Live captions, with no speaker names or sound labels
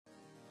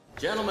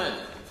Gentlemen,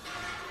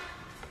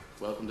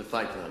 welcome to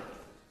Fight Club.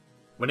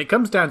 When it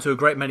comes down to a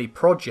great many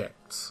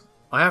projects,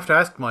 I have to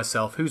ask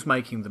myself who's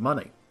making the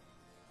money.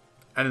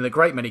 And in a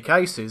great many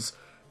cases,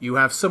 you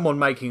have someone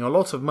making a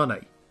lot of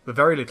money with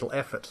very little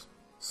effort.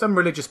 Some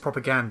religious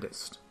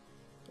propagandist,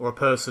 or a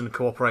person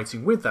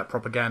cooperating with that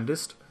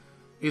propagandist,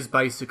 is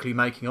basically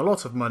making a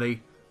lot of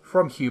money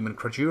from human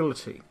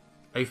credulity.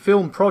 A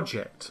film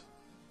project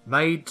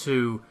made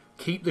to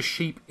keep the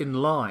sheep in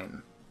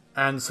line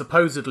and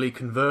supposedly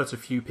convert a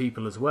few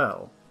people as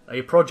well.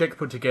 A project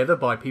put together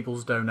by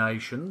people's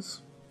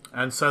donations,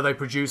 and so they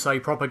produce a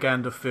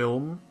propaganda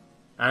film,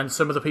 and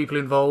some of the people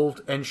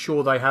involved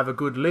ensure they have a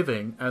good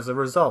living as a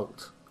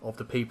result of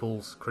the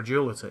people's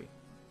credulity.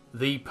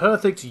 The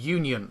perfect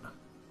union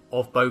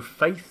of both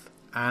faith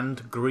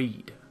and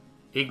greed,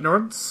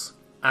 ignorance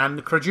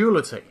and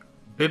credulity,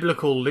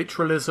 biblical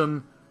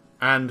literalism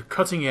and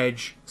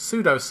cutting-edge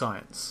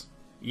pseudoscience.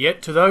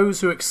 Yet to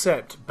those who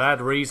accept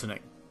bad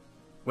reasoning,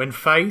 when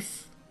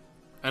faith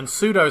and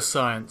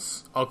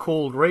pseudoscience are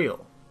called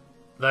real,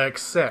 they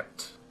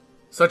accept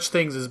such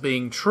things as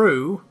being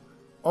true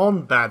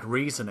on bad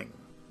reasoning.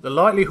 The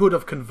likelihood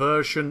of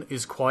conversion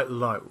is quite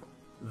low.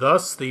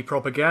 Thus, the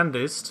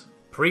propagandist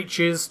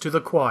preaches to the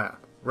choir,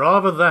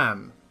 rather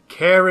than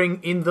caring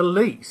in the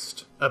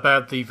least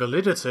about the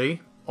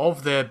validity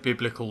of their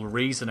biblical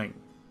reasoning.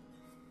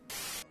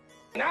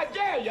 And I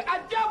dare you,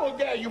 I double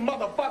dare you,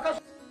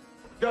 motherfuckers!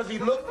 Does he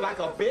look like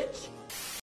a bitch?